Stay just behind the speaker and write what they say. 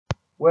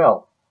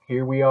Well,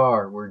 here we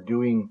are. We're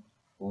doing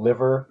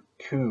Liver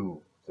 2,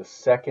 the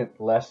second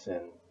lesson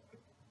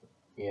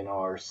in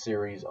our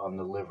series on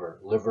the liver.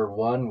 Liver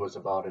 1 was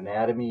about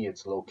anatomy,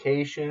 its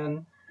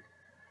location,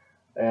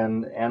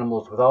 and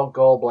animals without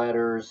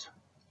gallbladders.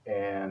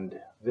 And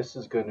this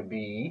is going to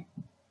be,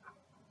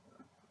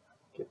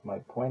 get my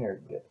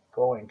pointer, get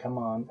going, come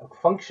on,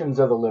 functions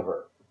of the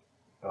liver.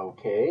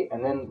 Okay,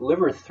 and then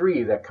Liver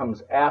 3 that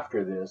comes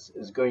after this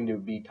is going to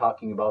be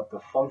talking about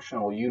the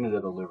functional unit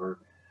of the liver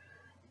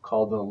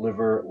called the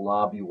liver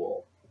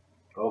lobule.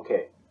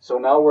 Okay, so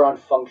now we're on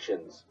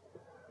functions.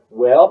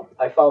 Well,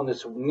 I found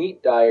this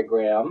neat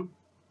diagram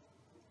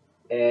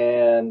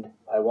and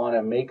I want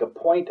to make a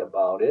point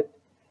about it.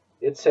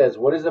 It says,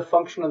 what is the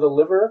function of the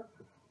liver?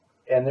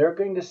 And they're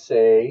going to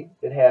say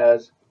it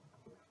has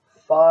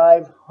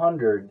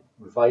 500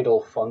 vital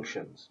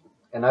functions.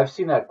 And I've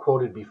seen that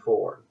quoted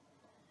before.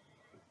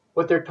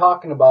 What they're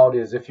talking about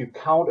is if you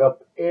count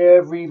up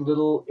every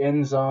little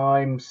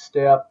enzyme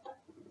step,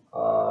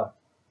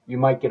 you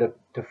might get up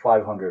to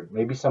 500.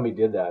 Maybe somebody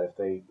did that if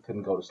they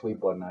couldn't go to sleep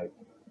one night.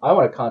 I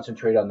want to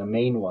concentrate on the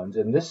main ones,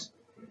 and this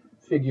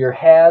figure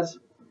has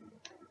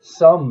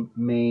some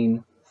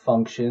main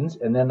functions,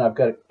 and then I've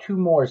got 2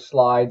 more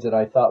slides that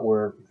I thought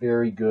were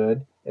very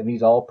good, and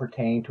these all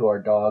pertain to our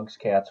dogs,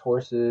 cats,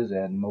 horses,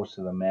 and most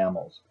of the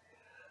mammals.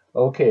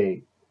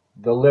 Okay,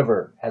 the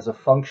liver has a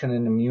function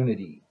in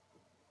immunity.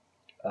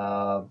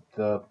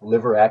 The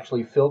liver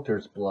actually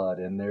filters blood,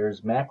 and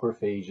there's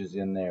macrophages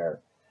in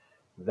there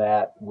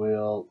that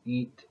will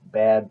eat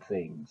bad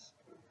things.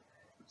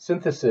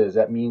 Synthesis,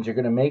 that means you're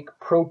going to make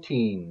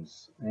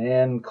proteins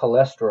and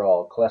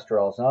cholesterol.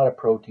 Cholesterol is not a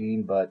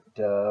protein, but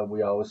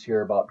we always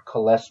hear about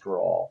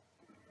cholesterol.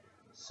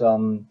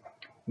 Some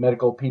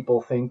medical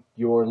people think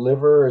your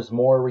liver is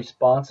more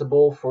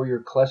responsible for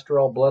your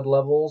cholesterol blood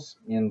levels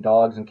in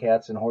dogs and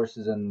cats and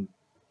horses and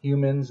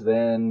humans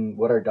than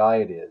what our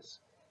diet is.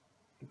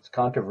 It's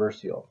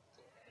controversial.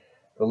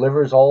 The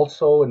liver is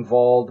also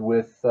involved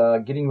with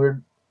getting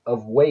rid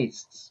of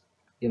wastes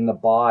in the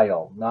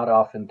bile, not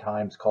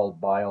oftentimes called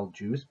bile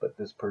juice, but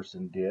this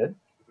person did.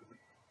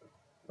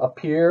 Up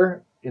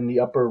here in the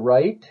upper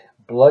right,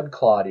 blood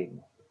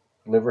clotting.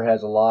 Liver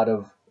has a lot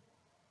of,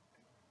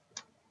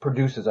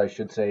 produces, I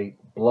should say,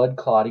 blood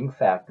clotting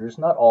factors,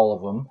 not all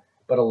of them,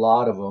 but a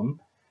lot of them.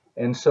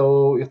 And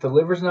so if the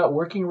liver's not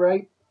working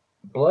right,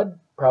 blood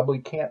probably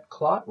can't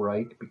clot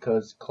right,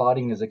 because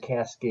clotting is a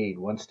cascade.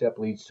 One step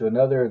leads to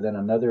another, then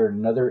another, and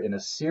another in a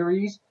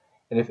series.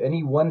 And if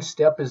any one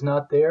step is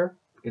not there,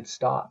 it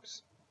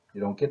stops.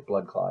 You don't get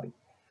blood clotting.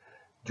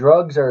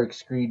 Drugs are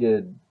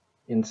excreted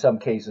in some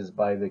cases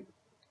by the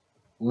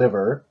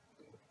liver.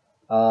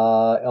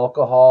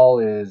 Alcohol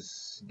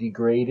is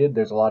degraded.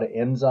 There's a lot of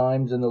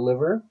enzymes in the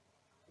liver.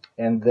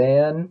 And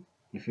then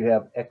if you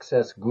have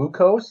excess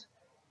glucose,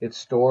 it's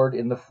stored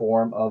in the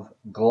form of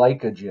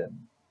glycogen.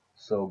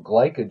 So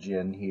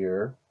glycogen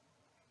here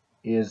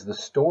is the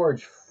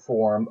storage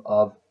form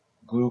of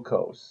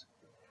glucose.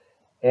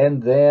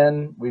 And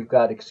then we've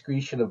got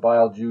excretion of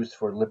bile juice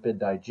for lipid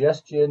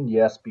digestion.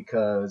 Yes,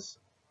 because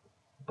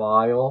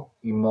bile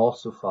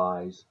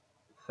emulsifies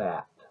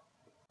fat.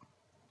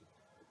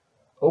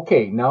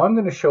 Okay, now I'm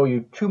going to show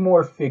you 2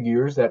 more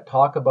figures that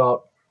talk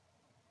about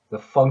the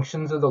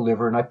functions of the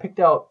liver. And I picked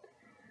out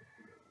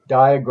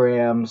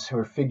diagrams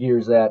or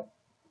figures that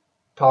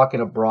talk in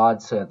a broad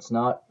sense,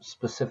 not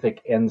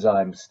specific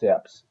enzyme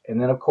steps.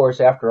 And then, of course,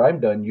 after I'm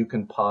done, you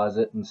can pause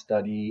it and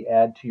study,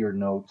 add to your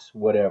notes,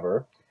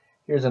 whatever.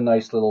 Here's a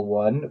nice little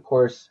one. Of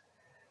course,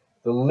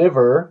 the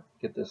liver,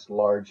 get this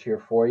large here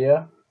for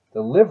you.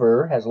 The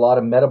liver has a lot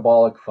of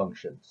metabolic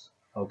functions.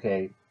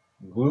 Okay,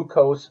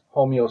 glucose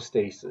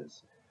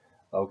homeostasis.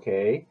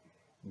 Okay,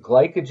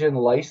 glycogen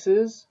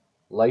lysis.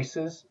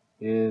 Lysis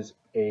is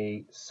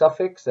a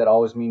suffix that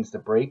always means the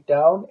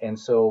breakdown, and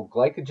so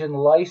glycogen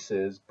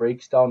lysis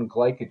breaks down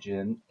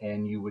glycogen,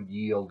 and you would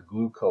yield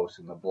glucose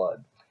in the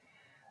blood.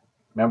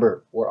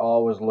 Remember, we're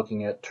always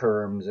looking at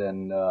terms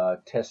and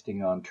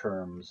testing on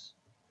terms.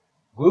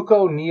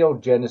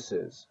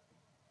 Gluconeogenesis,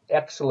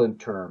 excellent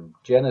term.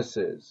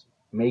 Genesis,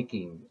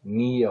 making.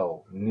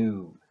 Neo,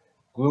 new.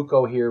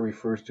 Gluco here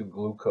refers to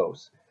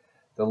glucose.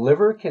 The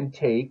liver can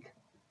take,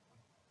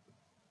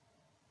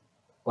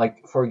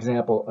 like, for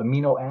example,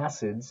 amino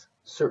acids,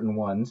 certain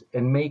ones,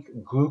 and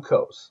make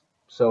glucose.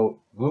 So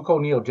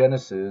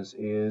gluconeogenesis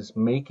is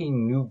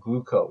making new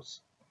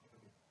glucose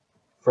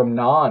from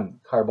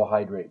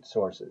non-carbohydrate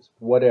sources,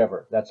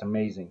 whatever. That's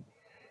amazing.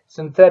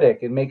 Synthetic,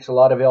 it makes a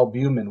lot of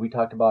albumin. We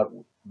talked about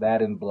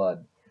that in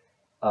blood,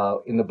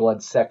 in the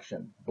blood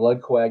section.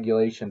 Blood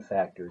coagulation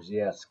factors,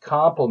 yes.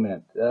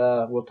 Complement,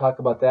 we'll talk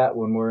about that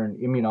when we're in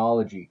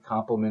immunology.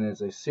 Complement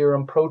is a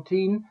serum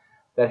protein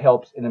that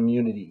helps in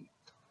immunity.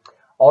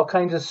 All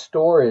kinds of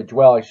storage,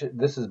 well,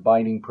 this is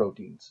binding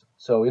proteins.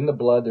 So in the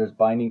blood, there's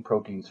binding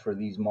proteins for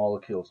these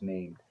molecules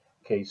named.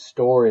 Okay,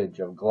 storage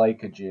of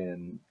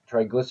glycogen,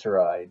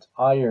 triglycerides,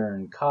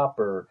 iron,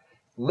 copper,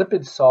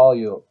 lipid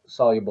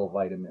soluble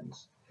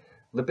vitamins.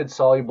 Lipid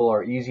soluble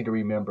are easy to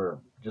remember.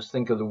 Just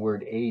think of the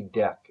word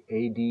ADEK,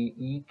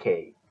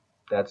 A-D-E-K.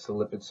 That's the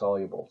lipid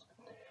solubles.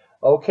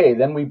 Okay,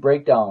 then we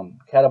break down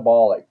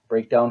catabolic,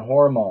 break down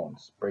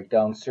hormones, break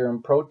down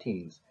serum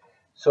proteins.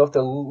 So if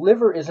the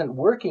liver isn't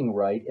working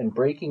right and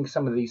breaking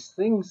some of these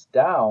things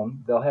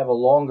down, they'll have a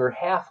longer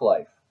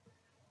half-life.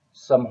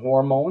 Some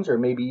hormones or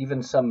maybe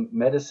even some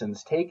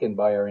medicines taken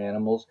by our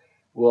animals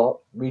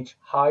will reach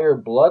higher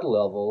blood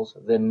levels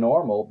than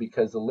normal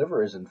because the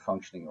liver isn't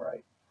functioning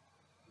right.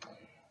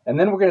 And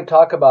then we're going to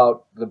talk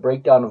about the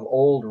breakdown of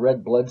old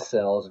red blood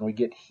cells, and we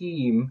get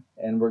heme,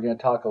 and we're going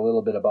to talk a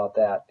little bit about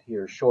that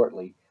here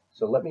shortly.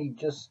 So let me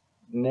just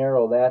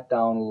narrow that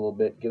down a little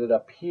bit, get it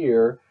up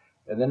here,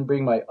 and then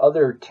bring my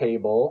other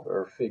table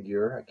or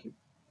figure. I keep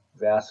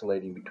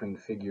vacillating between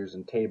figures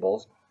and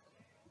tables.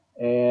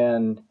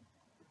 And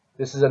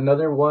this is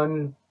another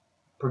one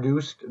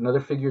produced,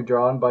 another figure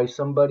drawn by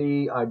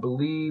somebody. I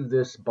believe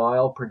this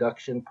bile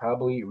production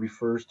probably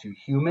refers to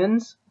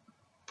humans.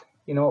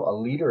 You know, a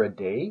liter a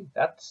day,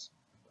 that's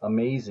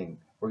amazing.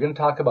 We're going to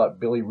talk about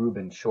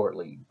bilirubin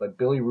shortly, but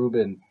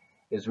bilirubin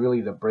is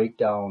really the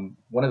breakdown,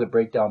 one of the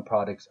breakdown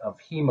products of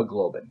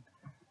hemoglobin.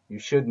 You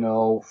should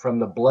know from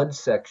the blood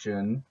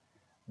section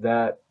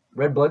that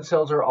red blood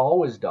cells are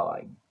always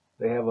dying.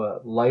 They have a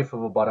life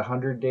of about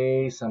 100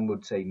 days, some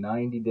would say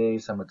 90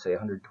 days, some would say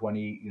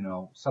 120, you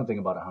know, something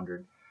about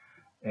 100.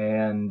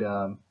 And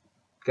got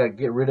to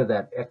get rid of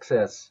that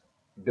excess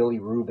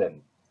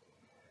bilirubin.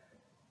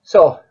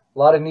 So, a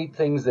lot of neat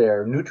things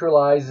there.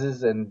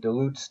 Neutralizes and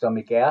dilutes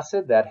stomach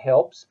acid. That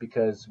helps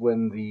because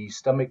when the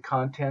stomach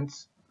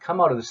contents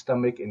come out of the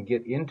stomach and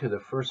get into the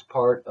first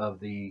part of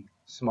the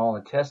small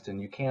intestine,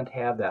 you can't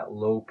have that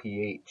low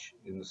pH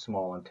in the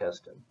small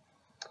intestine.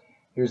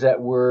 Here's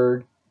that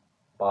word,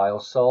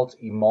 bile salts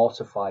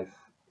emulsify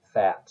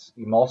fats.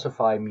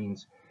 Emulsify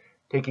means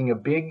taking a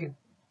big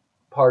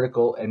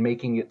particle and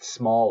making it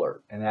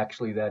smaller, and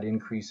actually that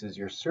increases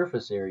your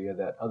surface area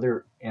that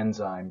other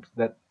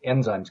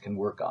enzymes can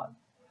work on.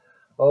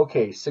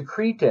 Okay,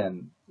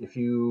 secretin. If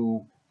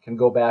you can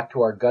go back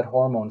to our gut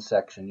hormone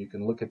section, you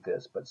can look at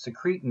this, but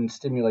secretin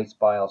stimulates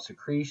bile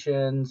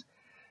secretions,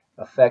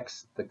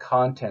 affects the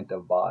content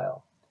of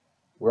bile.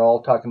 We're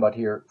all talking about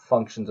here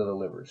functions of the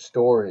liver: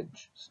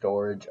 storage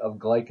of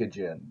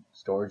glycogen,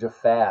 storage of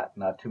fat,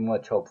 not too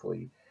much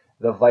hopefully.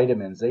 The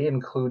vitamins, they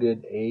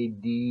included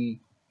ADEK,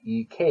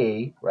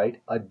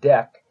 right,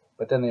 ADEK,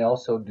 but then they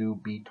also do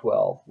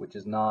B12, which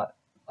is not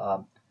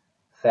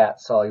fat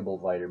soluble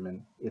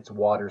vitamin, it's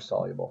water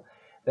soluble.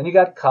 Then you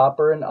got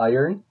copper and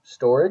iron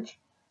storage,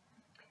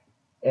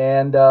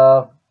 and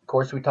of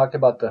course we talked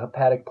about the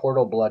hepatic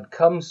portal blood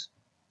comes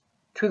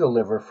to the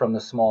liver from the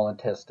small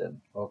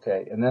intestine.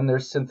 Okay, and then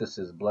there's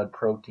synthesis, blood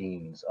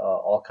proteins,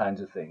 all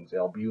kinds of things,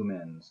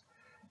 albumins,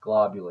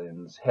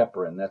 globulins,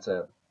 heparin, that's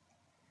a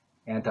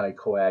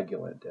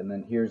anticoagulant, and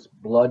then here's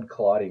blood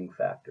clotting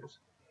factors.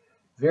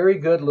 Very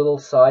good little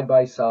side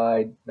by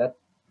side that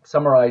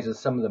summarizes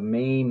some of the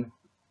main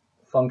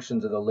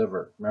functions of the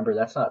liver. Remember,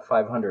 that's not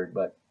 500,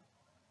 but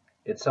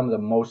it's some of the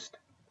most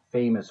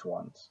famous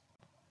ones.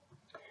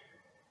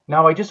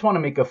 Now, I just want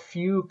to make a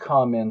few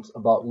comments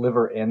about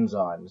liver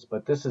enzymes,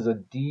 but this is a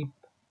deep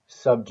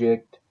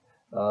subject.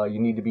 You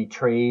need to be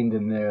trained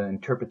in the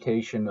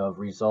interpretation of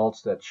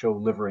results that show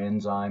liver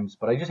enzymes,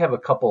 but I just have a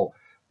couple,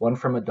 one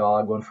from a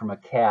dog, one from a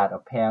cat, a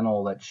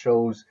panel that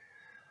shows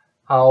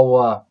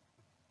how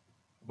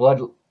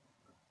blood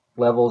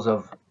levels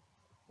of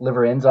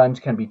liver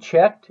enzymes can be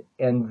checked,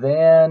 and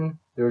then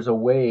there's a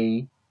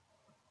way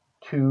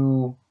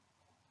to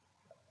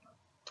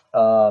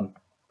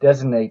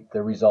designate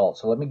the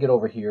results. So let me get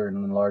over here and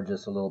enlarge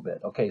this a little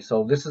bit. Okay,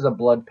 so this is a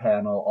blood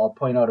panel. I'll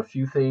point out a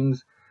few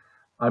things.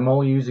 I'm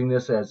only using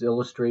this as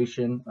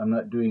illustration. I'm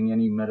not doing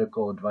any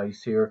medical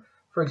advice here.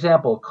 For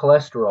example,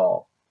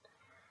 cholesterol.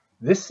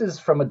 This is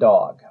from a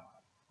dog.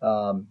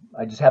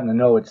 I just happen to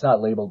know it's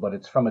not labeled, but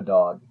it's from a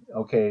dog.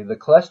 Okay, the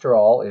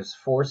cholesterol is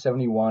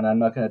 471. I'm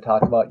not going to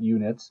talk about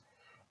units.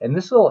 And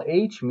this little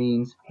H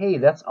means, hey,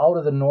 that's out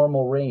of the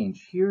normal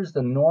range. Here's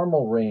the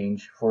normal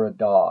range for a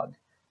dog,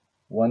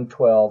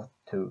 112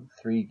 to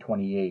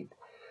 328.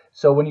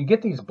 So when you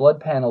get these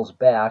blood panels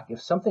back,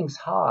 if something's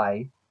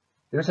high,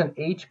 there's an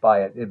H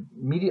by it. It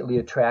immediately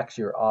attracts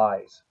your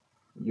eyes,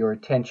 your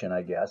attention,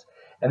 I guess.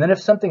 And then if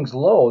something's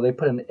low, they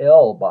put an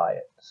L by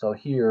it. So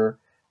here,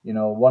 you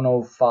know,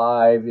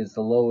 105 is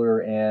the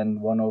lower end,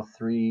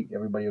 103,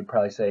 everybody would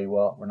probably say,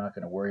 well, we're not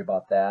going to worry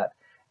about that.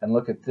 And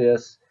look at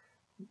this,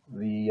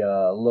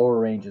 the lower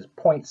range is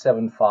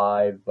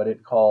 0.75, but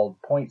it called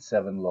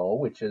 0.7 low,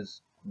 which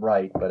is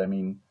right, but I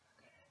mean,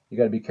 you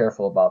got to be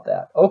careful about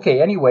that.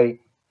 Okay, anyway,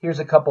 here's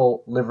a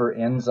couple liver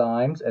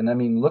enzymes, and I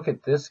mean, look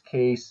at this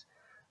case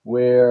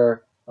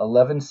where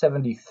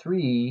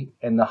 1173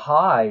 and the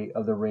high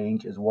of the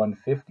range is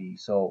 150,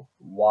 so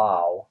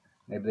wow.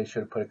 Maybe they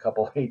should have put a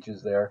couple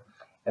H's there.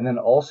 And then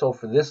also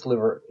for this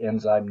liver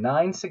enzyme,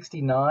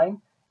 969,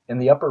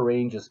 and the upper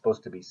range is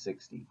supposed to be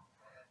 60.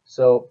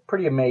 So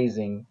pretty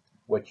amazing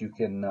what you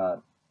can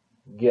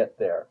get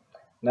there.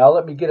 Now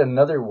let me get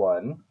another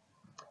one.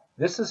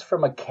 This is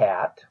from a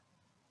cat.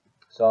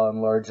 So I'll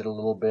enlarge it a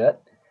little bit.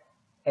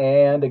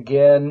 And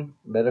again,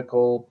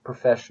 medical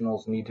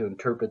professionals need to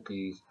interpret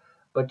these.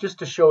 But just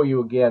to show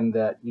you again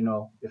that, you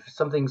know, if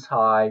something's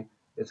high,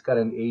 it's got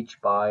an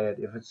H by it.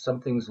 If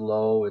something's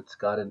low, it's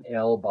got an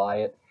L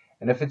by it.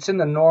 And if it's in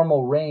the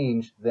normal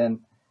range,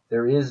 then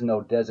there is no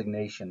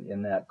designation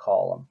in that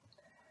column.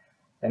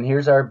 And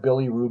here's our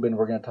bilirubin.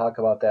 We're going to talk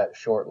about that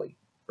shortly.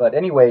 But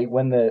anyway,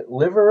 when the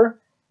liver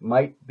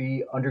might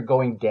be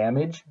undergoing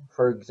damage,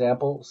 for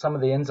example, some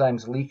of the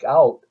enzymes leak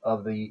out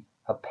of the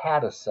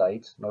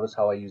hepatocytes. Notice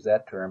how I use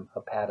that term,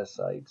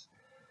 hepatocytes,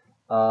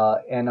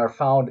 and are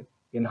found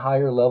in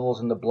higher levels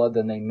in the blood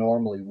than they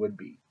normally would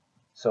be.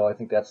 So I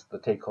think that's the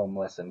take-home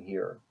lesson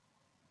here.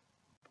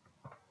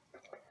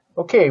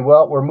 Okay,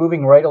 well, we're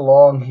moving right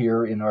along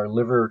here in our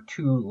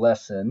Liver2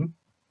 lesson.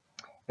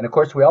 And of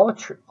course, we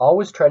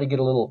always try to get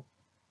a little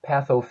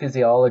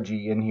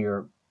pathophysiology in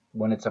here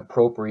when it's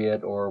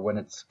appropriate or when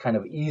it's kind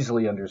of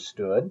easily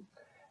understood.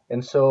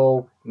 And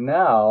so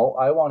now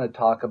I want to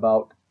talk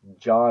about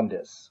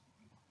jaundice.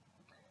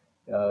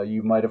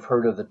 You might have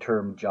heard of the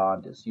term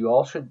jaundice. You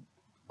all should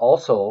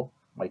also,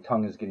 my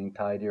tongue is getting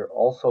tied here,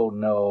 also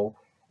know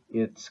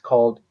it's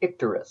called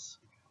icterus.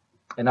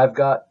 And I've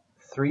got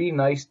 3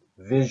 nice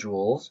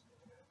visuals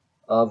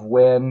of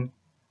when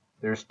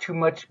there's too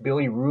much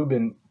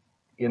bilirubin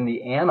in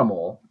the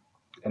animal,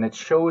 and it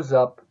shows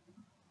up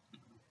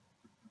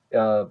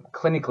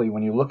clinically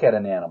when you look at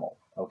an animal.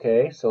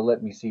 Okay, so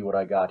let me see what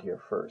I got here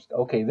first.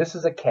 Okay, this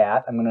is a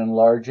cat. I'm going to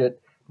enlarge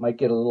it. Might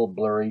get a little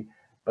blurry,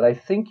 but I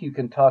think you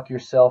can talk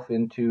yourself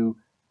into,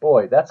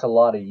 boy, that's a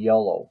lot of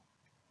yellow.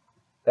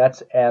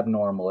 That's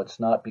abnormal. It's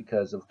not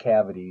because of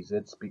cavities.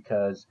 It's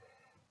because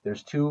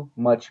there's too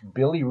much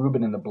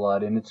bilirubin in the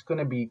blood, and it's going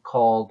to be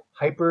called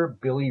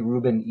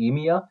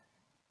hyperbilirubinemia,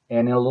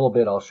 and in a little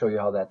bit I'll show you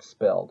how that's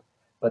spelled.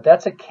 But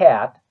that's a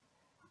cat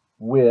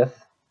with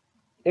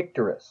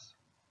icterus.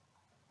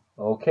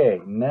 Okay,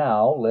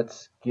 now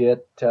let's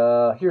get,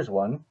 here's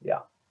one.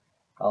 Yeah,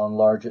 I'll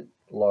enlarge it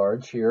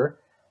large here.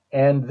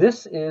 And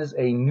this is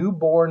a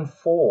newborn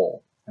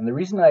foal. And the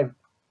reason I've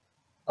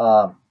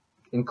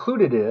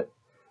included it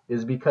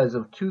is because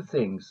of 2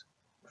 things.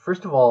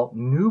 First of all,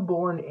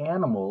 newborn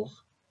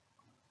animals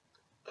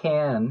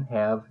can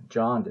have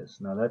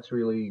jaundice. Now that's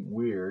really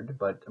weird,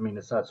 but I mean,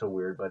 it's not so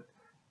weird, but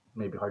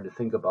maybe hard to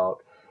think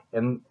about.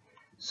 And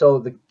so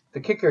the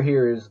kicker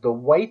here is the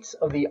whites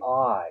of the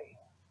eye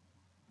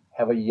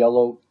have a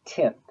yellow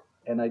tint.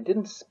 And I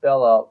didn't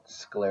spell out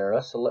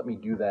sclera, so let me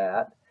do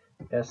that.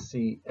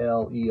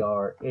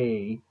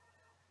 S-C-L-E-R-A.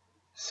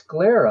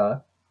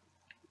 Sclera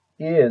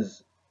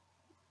is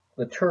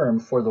the term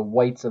for the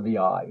whites of the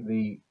eye,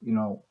 the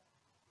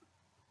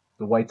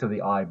whites of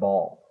the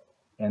eyeball.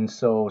 And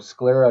so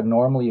sclera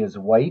normally is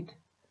white.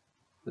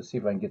 Let's see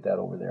if I can get that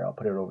over there. I'll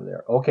put it over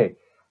there. Okay,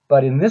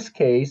 but in this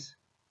case,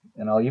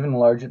 and I'll even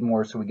enlarge it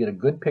more so we get a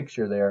good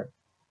picture there,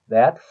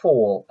 that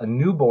foal, a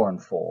newborn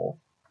foal,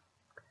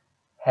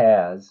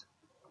 has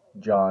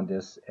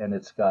jaundice, and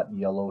it's got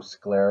yellow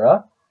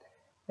sclera.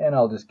 And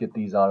I'll just get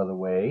these out of the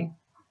way.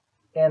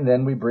 And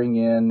then we bring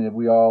in,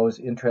 we are always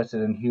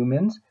interested in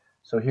humans.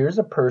 So here's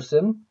a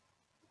person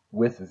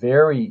with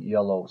very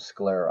yellow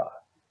sclera.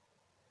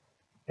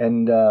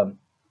 And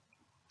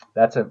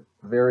that's a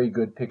very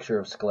good picture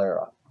of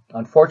sclera.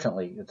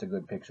 Unfortunately, it's a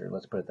good picture.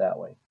 Let's put it that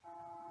way.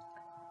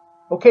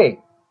 Okay,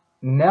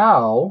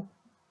 now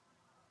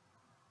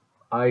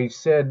I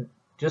said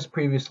just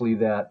previously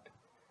that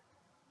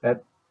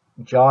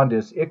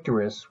jaundice,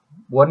 icterus,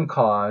 one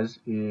cause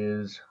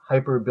is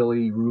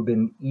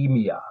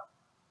hyperbilirubinemia.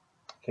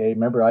 Okay,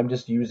 remember, I'm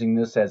just using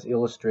this as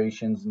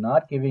illustrations,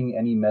 not giving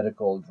any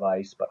medical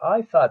advice, but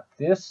I thought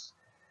this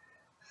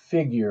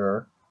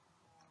figure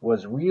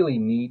was really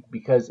neat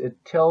because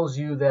it tells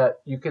you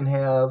that you can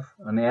have,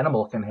 an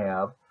animal can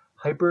have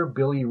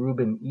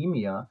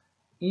hyperbilirubinemia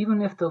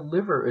even if the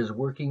liver is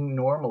working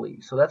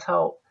normally. So that's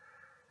how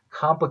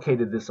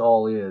complicated this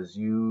all is.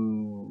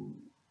 You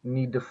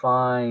need to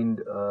find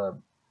a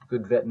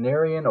good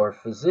veterinarian or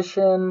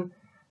physician,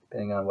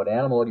 depending on what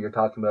animal you're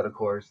talking about, of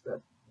course,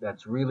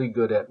 that's really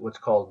good at what's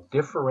called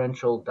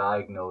differential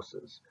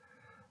diagnosis,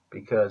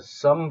 because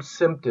some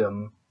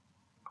symptom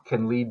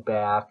can lead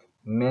back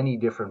many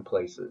different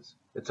places.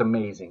 It's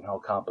amazing how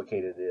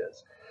complicated it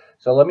is.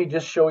 So let me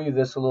just show you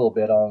this a little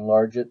bit. I'll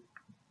enlarge it.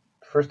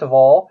 First of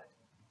all,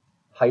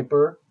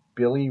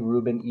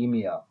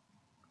 hyperbilirubinemia.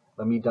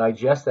 Let me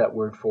digest that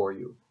word for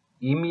you.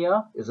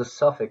 Emia is a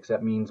suffix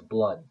that means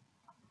blood.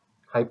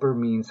 Hyper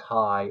means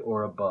high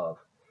or above.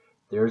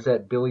 There's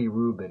that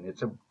bilirubin.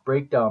 It's a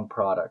breakdown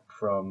product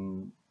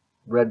from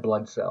red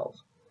blood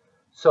cells.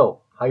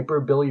 So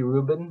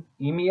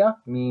hyperbilirubinemia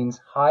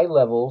means high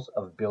levels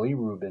of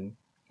bilirubin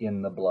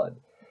in the blood.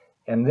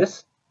 And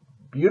this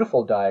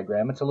beautiful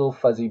diagram, it's a little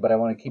fuzzy, but I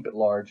want to keep it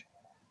large,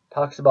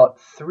 talks about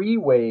 3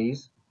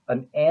 ways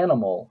an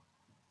animal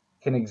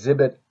can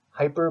exhibit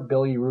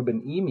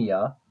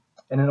hyperbilirubinemia,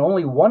 and in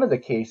only one of the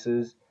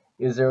cases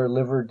is there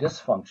liver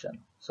dysfunction.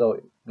 So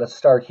let's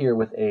start here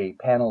with A,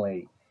 panel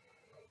A.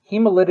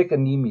 Hemolytic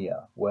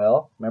anemia.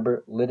 Well,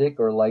 remember, lytic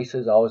or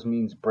lysis always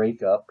means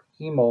breakup.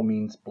 Hemo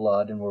means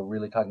blood, and we're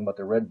really talking about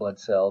the red blood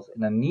cells.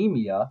 And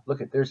anemia,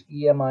 look at, there's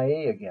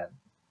EMIA again.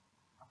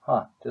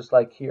 Just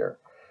like here.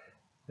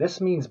 This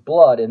means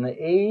blood, and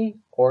the A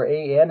or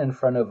AN in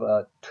front of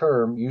a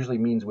term usually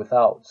means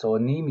without. So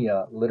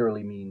anemia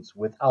literally means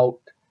without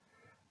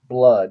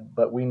blood,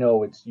 but we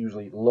know it's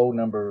usually low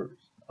number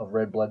of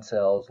red blood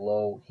cells,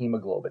 low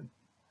hemoglobin.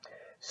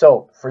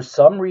 So for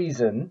some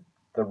reason,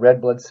 the red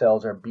blood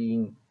cells are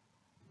being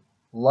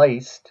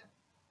lysed,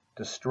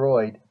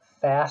 destroyed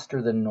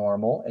faster than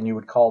normal, and you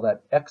would call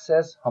that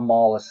excess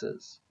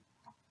hemolysis.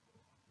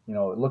 You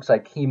know, it looks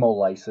like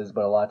hemolysis,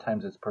 but a lot of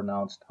times it's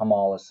pronounced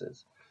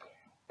hemolysis.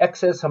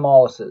 Excess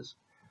hemolysis.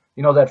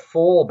 You know, that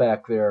foal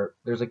back there,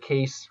 there's a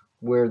case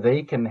where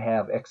they can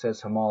have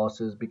excess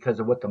hemolysis because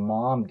of what the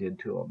mom did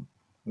to them.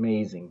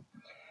 Amazing.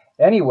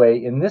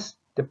 Anyway, in this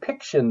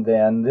depiction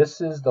then,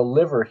 this is the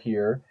liver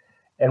here,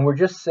 and we're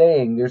just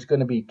saying there's going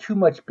to be too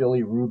much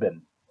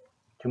bilirubin.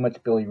 Too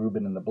much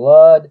bilirubin in the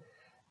blood,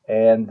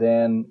 and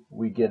then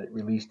we get it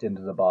released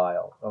into the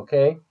bile.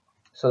 Okay?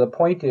 So the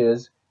point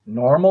is,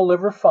 normal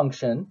liver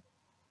function,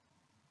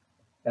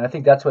 and I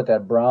think that's what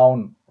that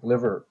brown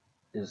liver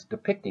is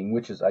depicting,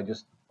 which is, I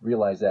just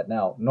realized that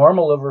now,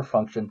 normal liver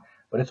function,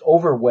 but it's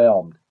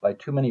overwhelmed by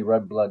too many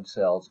red blood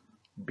cells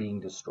being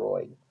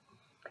destroyed.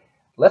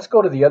 Let's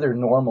go to the other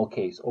normal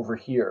case over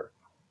here.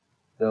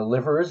 The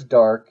liver is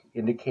dark,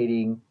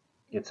 indicating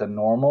it's a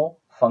normal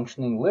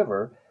functioning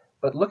liver,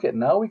 but look at,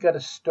 now we got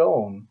a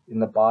stone in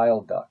the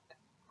bile duct.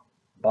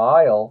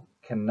 Bile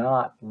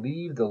cannot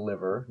leave the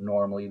liver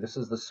normally. This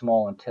is the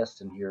small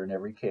intestine here in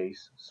every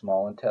case,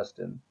 small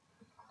intestine.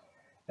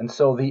 And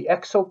so the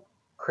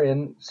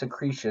exocrine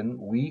secretion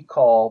we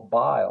call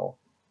bile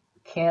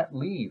can't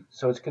leave.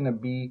 So it's going to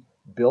be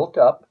built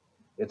up,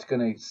 it's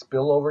going to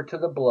spill over to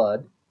the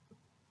blood,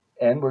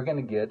 and we're going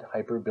to get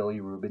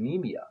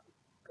hyperbilirubinemia,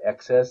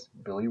 excess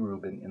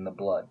bilirubin in the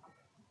blood,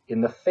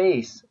 in the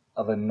face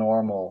of a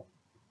normal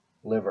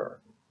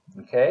liver.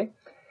 Okay?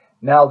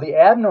 Now the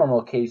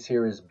abnormal case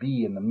here is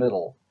B in the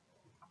middle,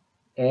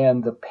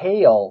 and the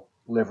pale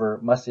liver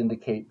must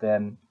indicate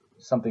then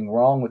something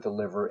wrong with the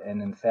liver,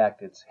 and in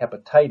fact it's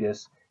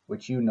hepatitis,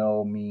 which you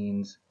know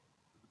means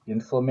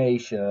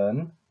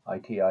inflammation,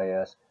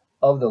 ITIS,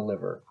 of the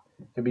liver.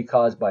 It could be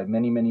caused by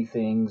many, many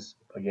things,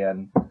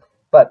 again,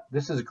 but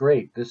this is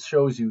great. This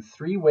shows you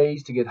 3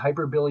 ways to get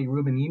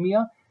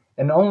hyperbilirubinemia,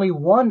 and only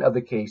one of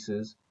the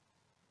cases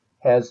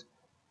has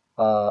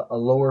a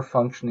lower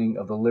functioning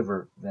of the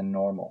liver than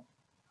normal.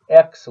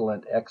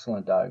 Excellent,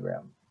 excellent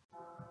diagram.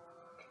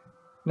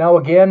 Now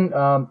again,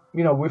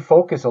 you know, we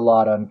focus a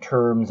lot on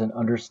terms and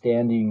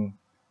understanding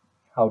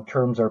how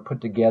terms are put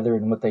together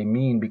and what they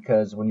mean,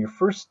 because when you're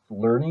first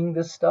learning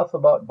this stuff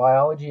about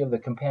biology of the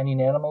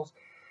companion animals,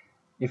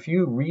 if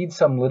you read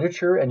some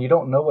literature and you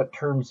don't know what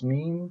terms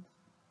mean,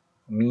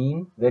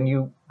 then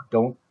you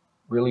don't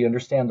really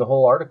understand the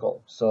whole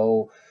article.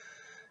 So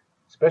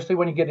especially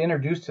when you get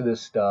introduced to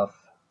this stuff,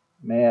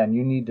 man,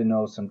 you need to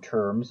know some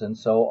terms. And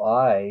so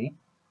I,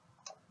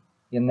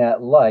 in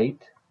that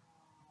light,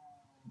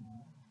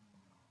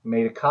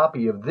 made a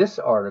copy of this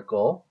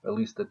article, at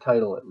least the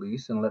title at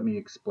least, and let me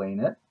explain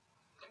it.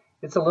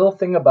 It's a little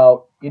thing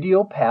about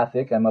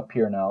idiopathic, I'm up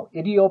here now,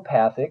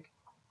 idiopathic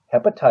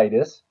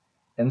hepatitis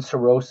and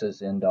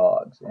cirrhosis in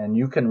dogs. And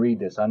you can read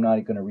this. I'm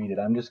not going to read it.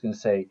 I'm just going to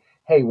say,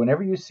 hey,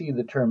 whenever you see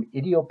the term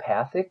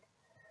idiopathic,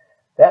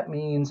 that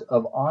means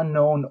of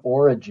unknown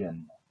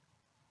origin.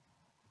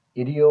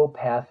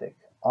 Idiopathic,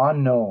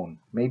 unknown,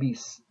 maybe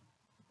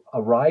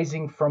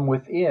arising from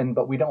within,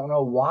 but we don't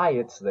know why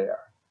it's there.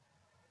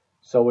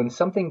 So when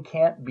something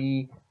can't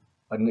be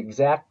an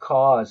exact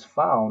cause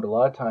found, a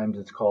lot of times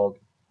it's called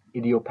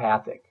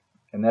idiopathic,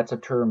 and that's a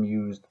term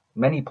used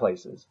many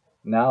places.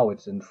 Now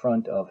it's in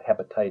front of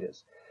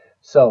hepatitis.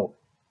 So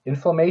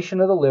inflammation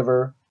of the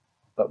liver,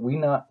 but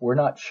we're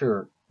not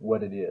sure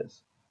what it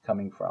is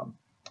coming from.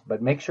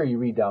 But make sure you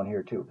read down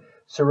here too.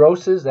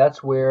 Cirrhosis,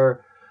 that's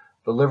where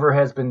the liver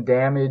has been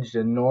damaged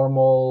and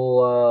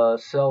normal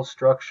cell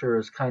structure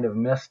is kind of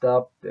messed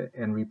up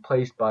and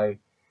replaced by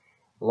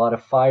a lot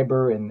of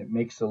fiber, and it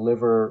makes the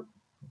liver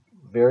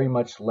very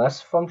much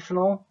less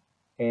functional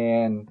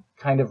and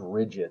kind of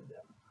rigid.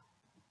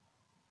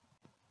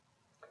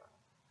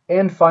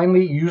 And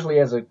finally, usually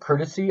as a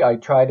courtesy, I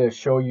try to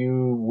show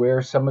you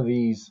where some of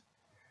these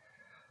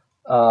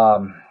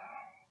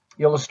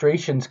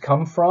illustrations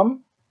come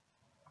from.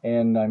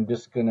 And I'm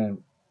just going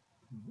to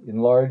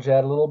enlarge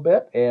that a little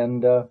bit,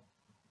 and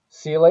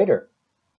see you later.